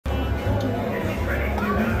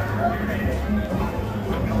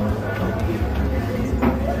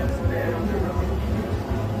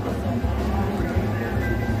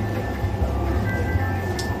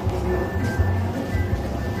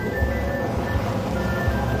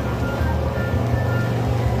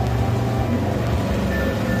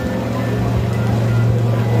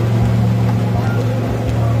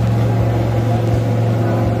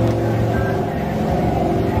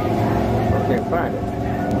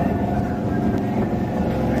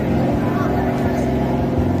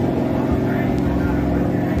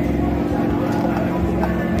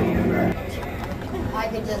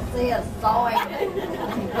this, sawing.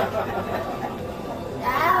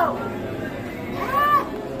 Ow! Ah!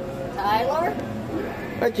 Tyler?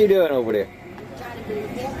 What you doing over there? Trying to do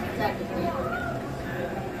hip protective.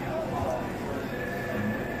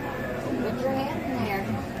 Put your hand in there.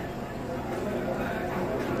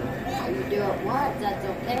 You do it once, that's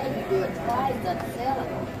okay. You do it twice, that's silly.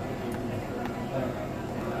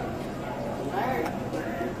 Learn.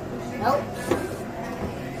 Nope.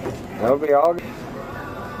 That'll be all.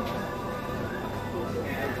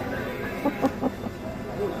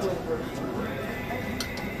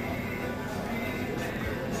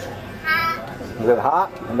 Is it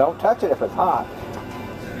hot? And don't touch it if it's hot.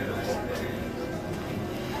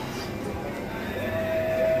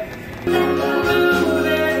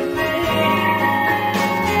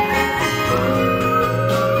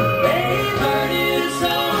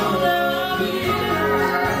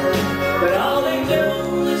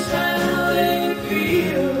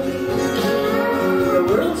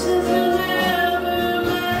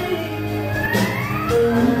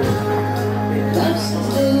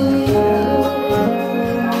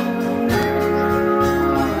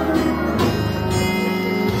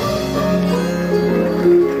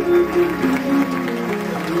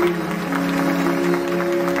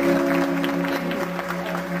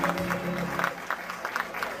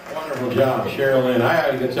 Cheryl-Lynn. I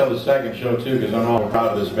had to tell the second show too because I'm all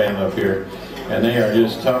proud of this band up here, and they are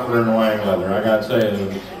just tougher than wang leather. I gotta tell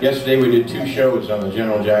you, yesterday we did 2 shows on the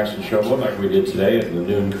General Jackson show, like we did today at the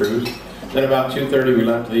noon cruise. Then about 2:30 we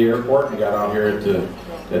left the airport and got out here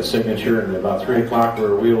at Signature, and about 3 o'clock we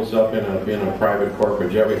were wheels up in a private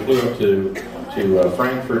corporate jet. We flew up to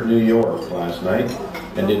Frankfurt, New York last night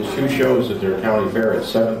and did 2 shows at their county fair at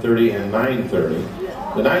 7:30 and 9:30.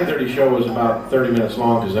 The 9:30 show was about 30 minutes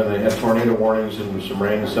long because then they had tornado warnings and some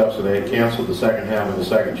rain and stuff, so they had canceled the second half of the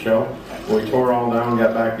second show. We tore all down,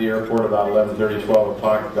 got back to the airport about 11:30, 12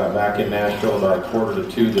 o'clock, got back in Nashville about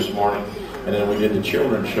 1:45 this morning, and then we did the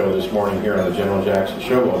children's show this morning here on the General Jackson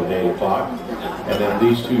show at 8 o'clock, and then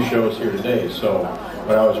these 2 shows here today. So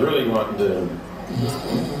what I was really wanting to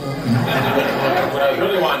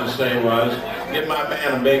say was give my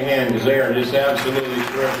band a big hand because they are just absolutely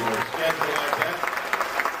terrific.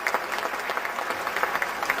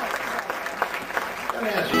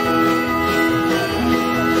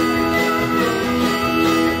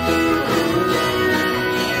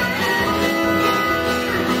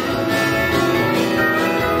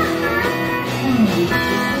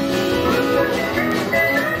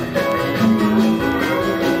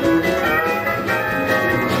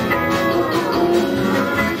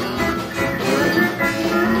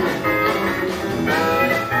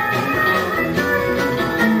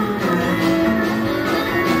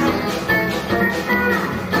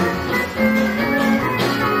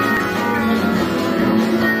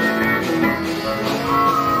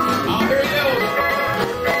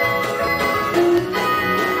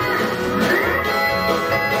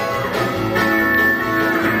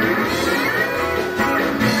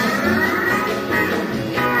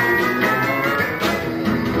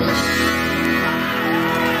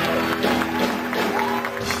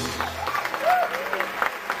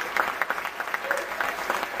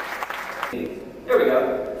 Here we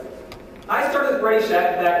go. I started with Brady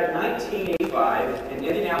Shack back in 1985 in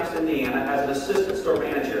Indianapolis, Indiana as an assistant store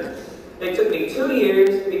manager. It took me 2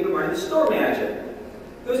 years to be promoted to store manager.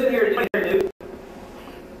 Who's in here new?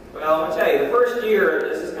 Well, I'm going to tell you, the first year,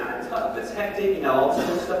 this is kind of tough. It's hectic, you know, all this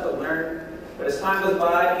new stuff to learn. But as time goes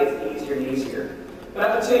by, it gets easier and easier. But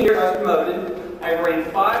after 2 years, I was promoted. I ran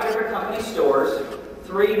 5 different company stores,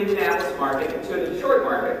 3 in Indianapolis market and 2 in the Detroit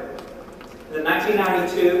market. In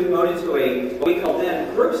 1992, promoted to what we called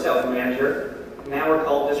then group sales manager. Now we're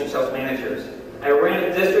called district sales managers. I ran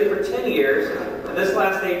a district for 10 years, and this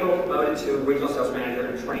last April promoted to regional sales manager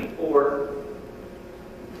and trained for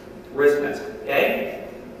RISMET. Okay?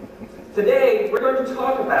 Today, we're going to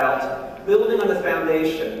talk about building on the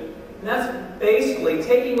foundation. And that's basically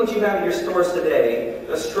taking what you have in your stores today,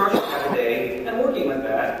 the structure you have today, and working with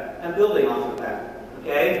that, and building off of that.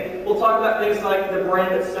 Okay? We'll talk about things like the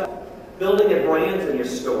brand itself. Building a brand in your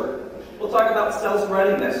store. We'll talk about sales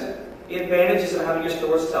readiness, the advantages of having your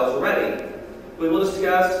store sales ready. We will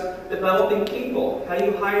discuss developing people, how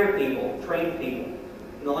you hire people, train people.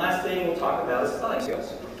 And the last thing we'll talk about is selling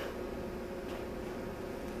skills.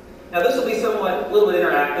 Now this will be somewhat a little bit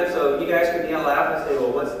interactive, so you guys can yell out and say,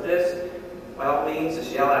 well, what's this? By all means,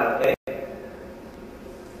 just yell out, okay?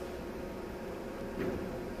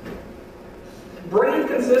 Brand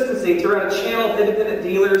consistency throughout a channel of independent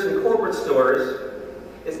dealers and corporate stores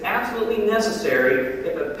is absolutely necessary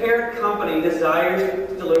if a parent company desires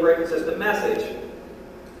to deliver a consistent message.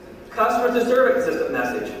 Customers deserve a consistent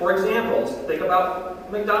message. For examples, think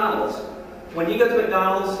about McDonald's. When you go to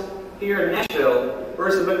McDonald's here in Nashville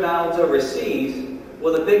versus McDonald's overseas,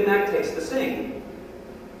 will the Big Mac taste the same?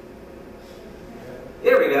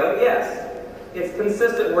 There we go, yes. It's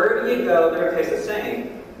consistent. Wherever you go, they're going to taste the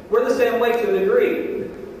same. We're the same way to a degree.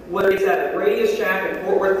 Whether it's at a Radio Shack in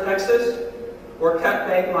Fort Worth, Texas, or Cut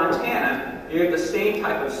Bank, Montana, you have the same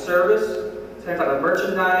type of service, same type of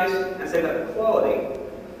merchandise, and same type of quality.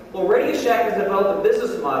 Well, Radio Shack has developed a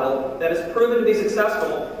business model that has proven to be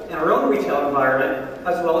successful in our own retail environment,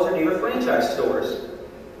 as well as our dealer franchise stores.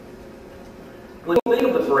 When you think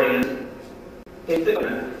of the brand, we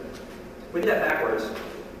did that backwards.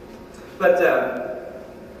 But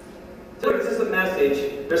to a consistent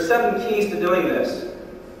message, there's 7 keys to doing this.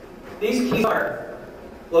 These keys are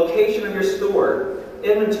location of your store,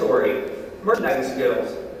 inventory, merchandising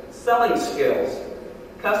skills, selling skills,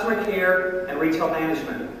 customer care, and retail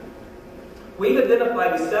management. We've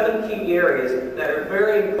identified these 7 key areas that are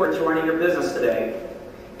very important to running your business today.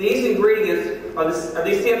 These ingredients,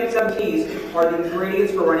 these 7 keys, are the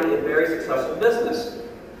ingredients for running a very successful business.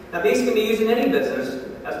 Now, these can be used in any business,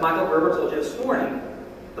 as Michael Gerber told you this morning.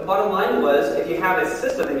 The bottom line was, if you have a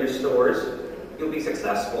system in your stores, you'll be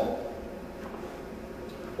successful.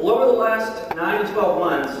 Well, over the last 9 to 12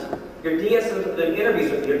 months, your DSMs have done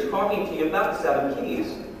interviews with you, talking to you about the 7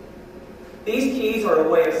 keys. These keys are a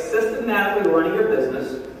way of systematically running your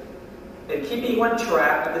business and keeping you on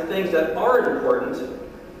track of the things that are important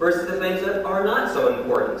versus the things that are not so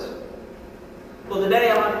important. Well, today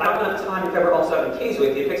I don't have time to cover all 7 keys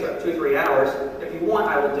with you. It takes about 2 or 3 hours. If you want,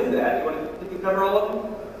 I will do that. You want to cover all of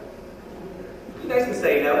them? You guys can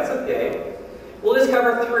say no, it's okay. We'll just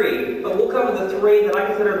cover 3, but we'll cover the 3 that I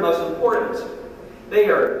consider most important. They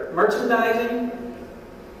are merchandising,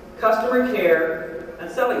 customer care, and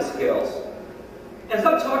selling skills. And as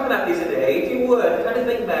I'm talking about these today, if you would, kind of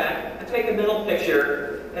think back and take a mental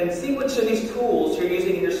picture and see which of these tools you're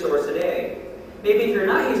using in your stores today. Maybe if you're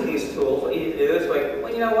not using these tools, what you need to do is like,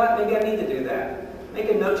 well, you know what, maybe I need to do that. Make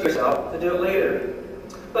a note to yourself to do it later.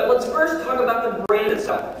 But let's first talk about the brand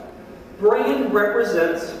itself. Brand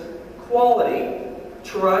represents quality,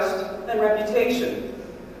 trust, and reputation.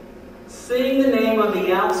 Seeing the name on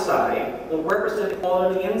the outside will represent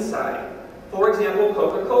quality on the inside. For example,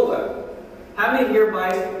 Coca-Cola. How many here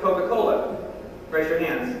buys Coca-Cola? Raise your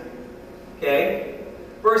hands. Okay?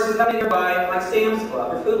 Versus how many here buy like Sam's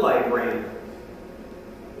Club or Food Lion brand?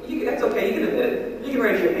 That's okay, you can admit it. You can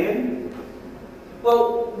raise your hand.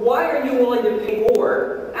 Well, why are you willing to pay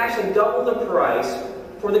more, actually double the price,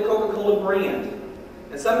 for the Coca-Cola brand?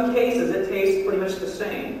 In some cases, it tastes pretty much the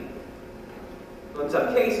same. Well, in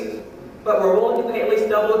some cases. But we're willing to pay at least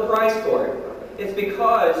double the price for it. It's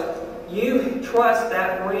because you trust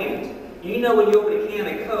that brand. You know when you open a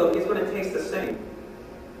can of Coke, it's going to taste the same.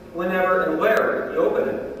 Whenever and wherever you open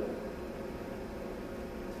it.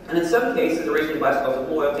 And in some cases, the reason you buy is because of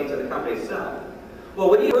loyalty to the company itself. Well,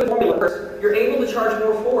 when you do formula first, you're able to charge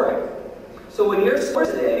more for it. So when you're in stores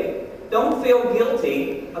today, don't feel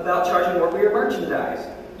guilty about charging more for your merchandise.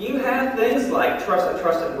 You have things like a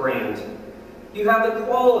trusted brand. You have the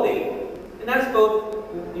quality. And that's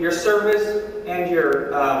both your service and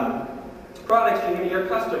your products you give to your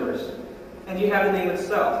customers. And you have the name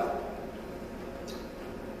itself.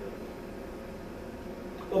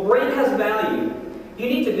 Well, brand has value. You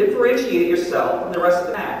need to differentiate yourself from the rest of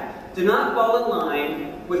the pack. Do not fall in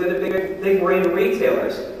line with the big brand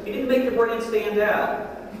retailers. You need to make your brand stand out.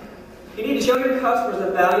 You need to show your customers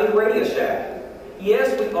the value of Radio Shack.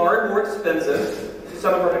 Yes, we are more expensive than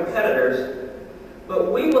some of our competitors,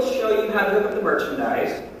 but we will show you how to hook up the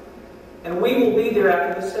merchandise, and we will be there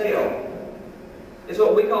after the sale. It's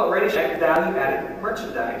what we call at Radio Shack value-added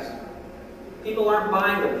merchandise. People aren't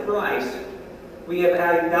buying the price. We have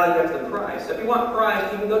added value after the price. So if you want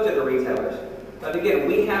price, you can go to the retailers. But again,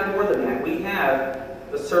 we have more than that. We have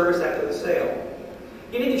the service after the sale.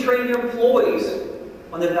 You need to train your employees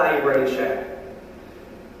on the value of Radio Shack.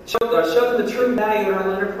 Show them the true value of our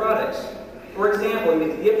Leonard products. For example, you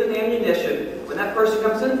need to give them ammunition when that person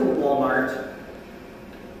comes in from Walmart.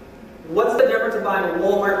 What's the difference of buying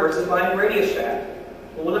Walmart versus buying Radio Shack?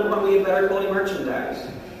 Well, number one, we have better quality merchandise.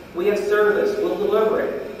 We have service. We'll deliver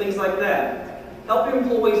it. Things like that. Help your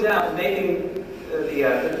employees out in making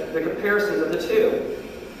the comparisons of the two.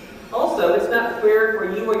 Also, it's not fair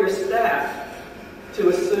for you or your staff to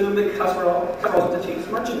assume the customer owns the cheapest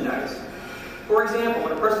merchandise. For example,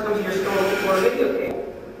 when a person comes to your store looking for a video cable,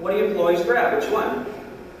 what do your employees grab? Which one?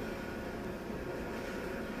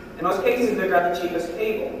 In most cases, they grab the cheapest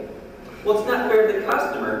cable. Well, it's not fair to the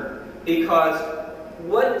customer because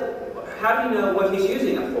how do you know what he's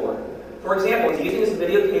using it for? For example, is he using his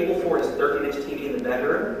video cable for his 13-inch TV in the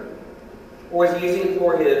bedroom? Or is he using it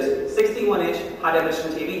for his 61-inch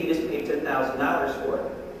high-definition TV he just paid $10,000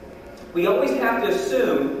 for? We always have to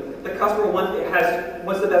assume the customer wants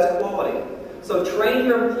the best quality. So train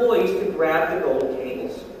your employees to grab the gold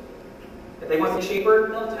cables. If they want something cheaper,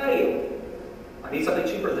 they'll tell you, I need something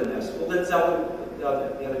cheaper than this. Well, then sell them the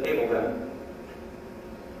other cable then.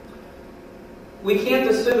 We can't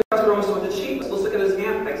assume the customer wants the cheapest. Let's look at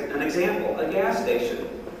an example, a gas station.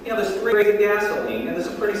 You know, there's 3 grades of gasoline, and there's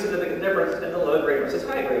a pretty significant difference in the low grade versus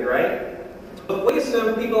high grade, right? But if we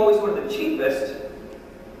assume people always want the cheapest,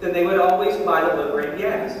 then they would always buy the low grade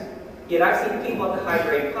gas. Yet I see people at the high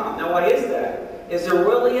grade pump. Now, why is that? Is there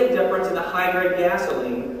really a difference in the high grade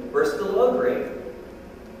gasoline versus the low grade?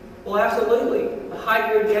 Well, absolutely. The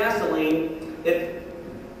high grade gasoline, it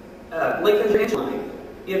lengthens your engine life,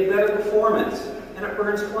 it has better performance, and it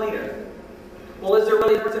burns cleaner. Well, is there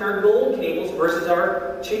really a difference in our gold cables versus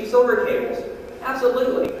our cheap silver cables?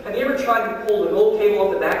 Absolutely. Have you ever tried to pull the gold cable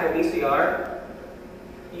off the back of a VCR?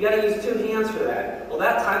 You got to use 2 hands for that. Well,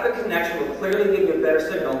 that type of connection will clearly give you a better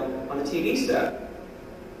signal on the TV set.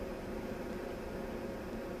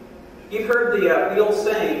 You've heard the old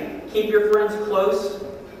saying, keep your friends close,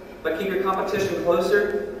 but keep your competition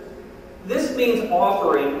closer. This means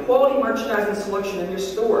offering quality merchandising selection in your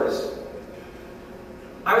stores.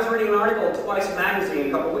 I was reading an article in Twice magazine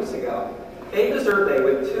a couple weeks ago. They did a survey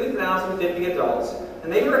with 2,050 adults,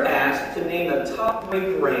 and they were asked to name the top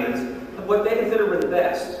 3 brands of what they consider were the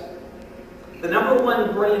best. The number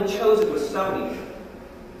 1 brand chosen was Sony.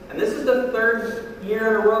 And this is the 3rd year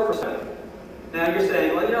in a row for Sony. Now you're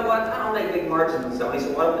saying, well, you know what? I don't make big margins on Sony,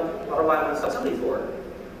 so what do I want to sell Sony for?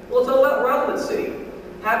 Well, it's all about relevancy.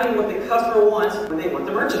 Having what the customer wants when they want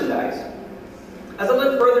the merchandise. As I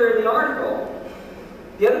look further in the article,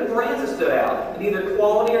 the other brands that stood out in either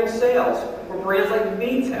quality or in sales were brands like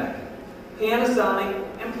VTech, Panasonic,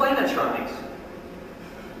 and Plantronics.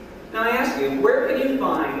 Now I ask you, where can you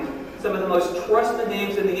find some of the most trusted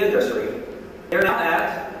names in the industry? They're now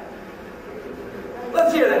at,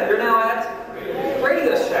 let's hear that, they're now at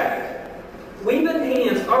Radio Shack. We've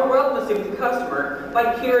enhanced our relevancy with the customer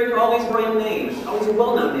by carrying all these brand names, all these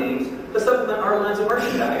well-known names, to supplement our lines of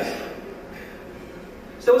merchandise.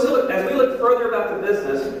 So as we look further about the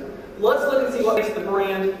business, let's look and see what makes the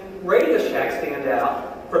brand Radio Shack stand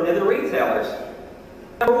out from the other retailers.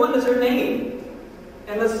 Number 1 is their name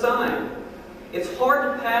and the sign. It's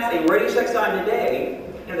hard to pass a Radio Shack sign today,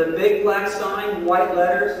 and the big black sign, white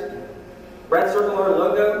letters, red circle R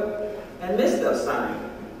logo, and miss those sign.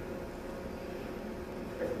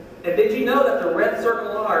 And did you know that the red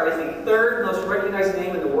circle R is the 3rd most recognized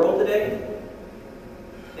name in the world today?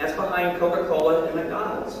 That's behind Coca-Cola and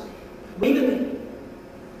McDonald's. We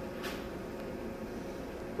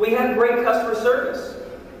have great customer service.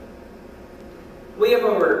 We have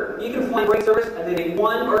you can find great service at any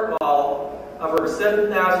one or all of over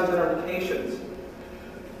 7,000 notifications.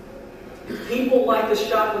 People like to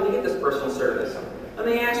shop when they get this personal service. Let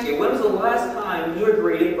me ask you, when was the last time you were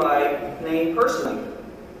greeted by name personally?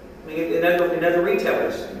 I mean, in other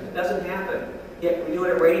retailers, it doesn't happen. Yet we do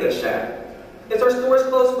it at Radio Shack. It's our stores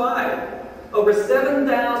close by. Over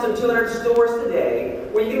 7,200 stores today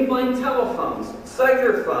where you can find telephones,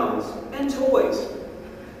 cellular phones, and toys.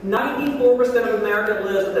 94% of America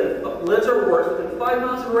lives or works within 5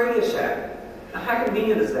 miles of Radio Shack. Now, how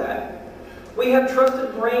convenient is that? We have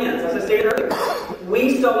trusted brands, as I stated earlier.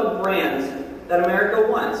 We sell the brands that America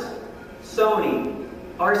wants. Sony,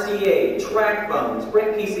 RCA, TracPhones,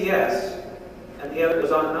 Brent PCS, and the other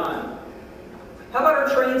goes on and on. How about our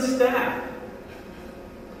trained staff?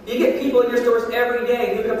 You get people in your stores every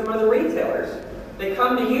day who come from other retailers. They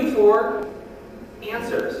come to you for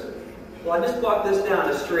answers. Well, I just walked this down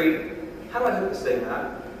the street. How do I hook this thing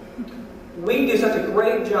up? We do such a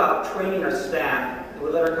great job training our staff, and we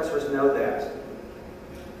let our customers know that.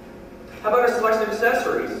 How about our selection of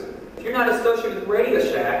accessories? If you're not associated with Radio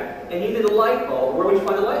Shack and you need a light bulb, where would you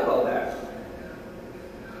find a light bulb at?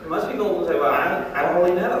 Most people will say, well, I don't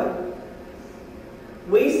really know.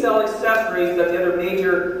 We sell accessories that the other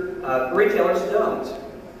major retailers don't.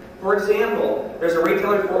 For example, there's a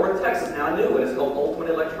retailer in Fort Worth, Texas, now new, and it's called Ultimate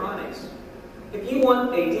Electronics. If you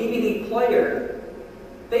want a DVD player,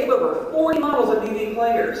 they have over 40 models of DVD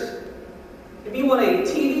players. If you want a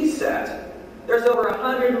TV set, there's over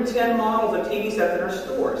 110 models of TV sets in our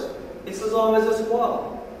stores. It's as long as this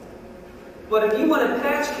wall. But if you want a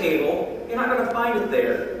patch cable, you're not going to find it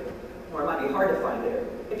there. Or it might be hard to find there.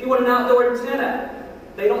 If you want an outdoor antenna,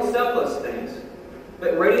 they don't sell those things.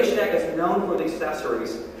 But Radio Shack is known for the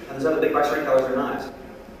accessories, and those other big box retailers are not.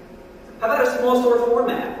 How about a small store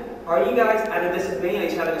format? are you guys at a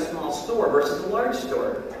disadvantage having a small store versus a large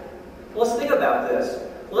store? Well, let's think about this.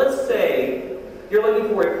 Let's say you're looking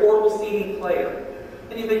for a portable CD player,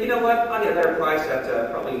 and you think, you know what, I'll get a better price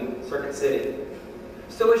at probably Circuit City.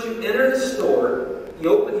 So as you enter the store,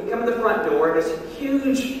 you come to the front door, and it's a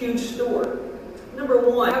huge, huge store. Number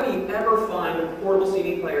one, how do you ever find a portable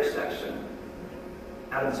CD player section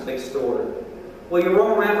out of this big store? Well, you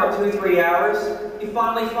roam around for about 2 or 3 hours, you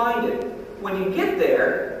finally find it. When you get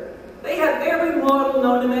there, they have every model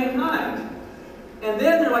known to mankind. And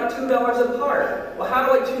then they're like $2 apart. Well, how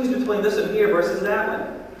do I choose between this one here versus that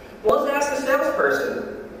one? Well, let's ask the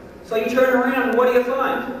salesperson. So you turn around, and what do you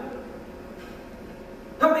find?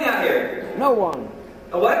 Help me out here. No one.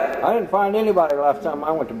 A what? I didn't find anybody last time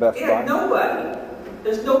I went to Best Buy. Yeah, nobody.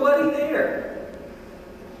 There's nobody there.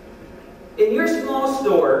 In your small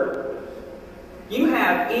store, you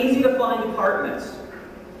have easy-to-find departments.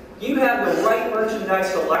 You have the right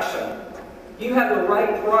merchandise selection. You have the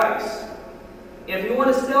right price. And if you want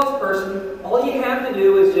a salesperson, all you have to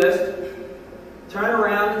do is just turn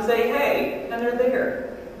around and say, hey, and they're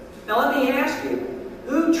there. Now let me ask you,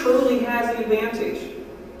 who truly has the advantage?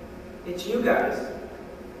 It's you guys.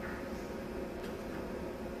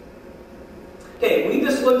 Okay, we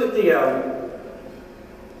just looked at the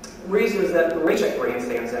reasons that the Raycheck brand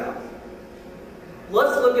stands out.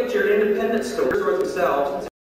 Let's look at your independent stores themselves.